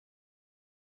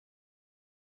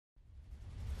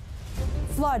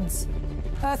Floods,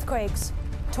 earthquakes,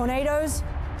 tornadoes,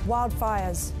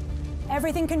 wildfires.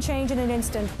 Everything can change in an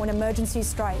instant when emergencies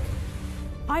strike.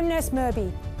 I'm Ness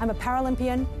Murby. I'm a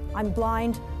Paralympian, I'm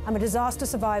blind, I'm a disaster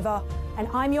survivor, and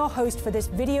I'm your host for this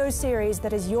video series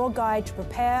that is your guide to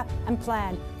prepare and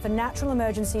plan for natural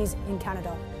emergencies in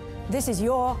Canada. This is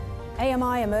your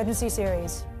AMI Emergency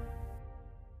Series.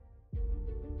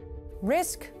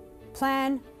 Risk,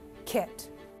 plan, kit.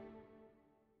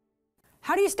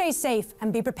 How do you stay safe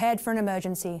and be prepared for an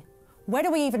emergency? Where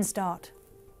do we even start?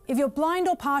 If you're blind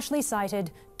or partially sighted,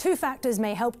 two factors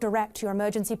may help direct your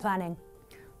emergency planning.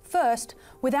 First,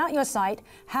 without your sight,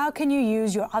 how can you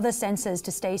use your other senses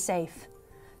to stay safe?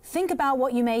 Think about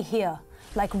what you may hear,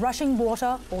 like rushing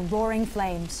water or roaring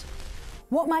flames.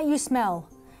 What might you smell?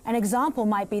 An example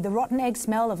might be the rotten egg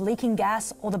smell of leaking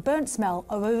gas or the burnt smell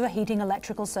of overheating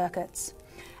electrical circuits.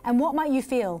 And what might you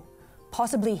feel?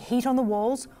 Possibly heat on the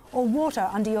walls or water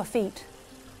under your feet.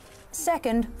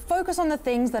 Second, focus on the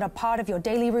things that are part of your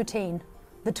daily routine.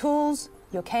 The tools,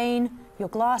 your cane, your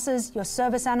glasses, your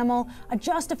service animal are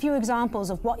just a few examples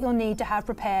of what you'll need to have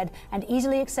prepared and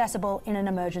easily accessible in an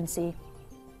emergency.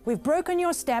 We've broken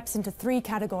your steps into three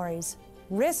categories: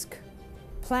 risk,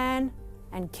 plan,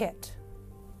 and kit.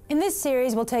 In this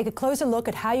series, we'll take a closer look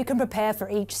at how you can prepare for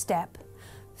each step,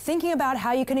 thinking about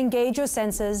how you can engage your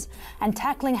senses and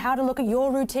tackling how to look at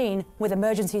your routine with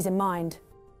emergencies in mind.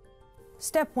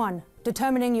 Step 1,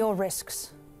 determining your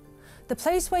risks. The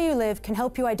place where you live can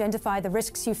help you identify the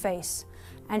risks you face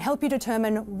and help you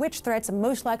determine which threats are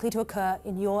most likely to occur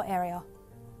in your area.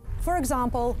 For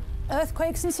example,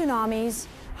 earthquakes and tsunamis,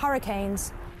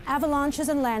 hurricanes, avalanches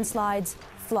and landslides,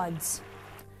 floods.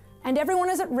 And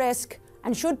everyone is at risk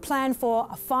and should plan for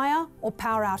a fire or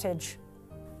power outage.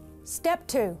 Step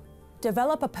 2,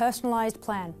 develop a personalized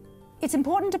plan. It's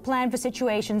important to plan for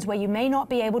situations where you may not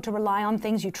be able to rely on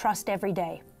things you trust every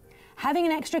day. Having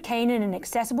an extra cane in an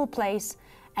accessible place,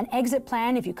 an exit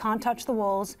plan if you can't touch the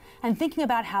walls, and thinking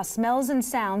about how smells and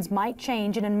sounds might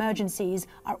change in emergencies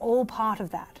are all part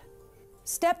of that.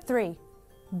 Step 3,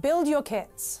 build your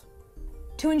kits.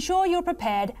 To ensure you're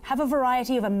prepared, have a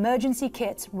variety of emergency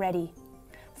kits ready.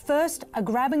 First, a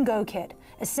grab-and-go kit,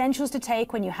 essentials to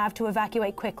take when you have to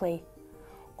evacuate quickly.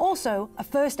 Also, a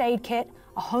first aid kit,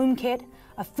 a home kit,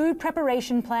 a food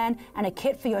preparation plan, and a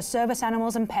kit for your service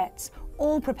animals and pets,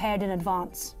 all prepared in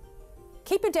advance.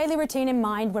 Keep your daily routine in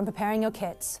mind when preparing your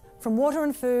kits, from water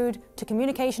and food, to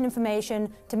communication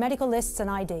information, to medical lists and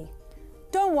ID.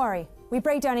 Don't worry, we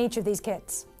break down each of these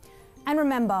kits. And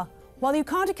remember, while you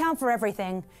can't account for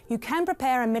everything, you can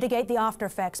prepare and mitigate the after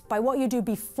effects by what you do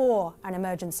before an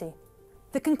emergency.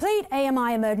 The complete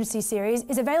AMI Emergency Series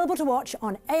is available to watch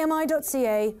on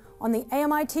ami.ca, on the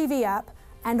AMI TV app,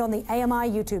 and on the AMI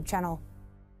YouTube channel.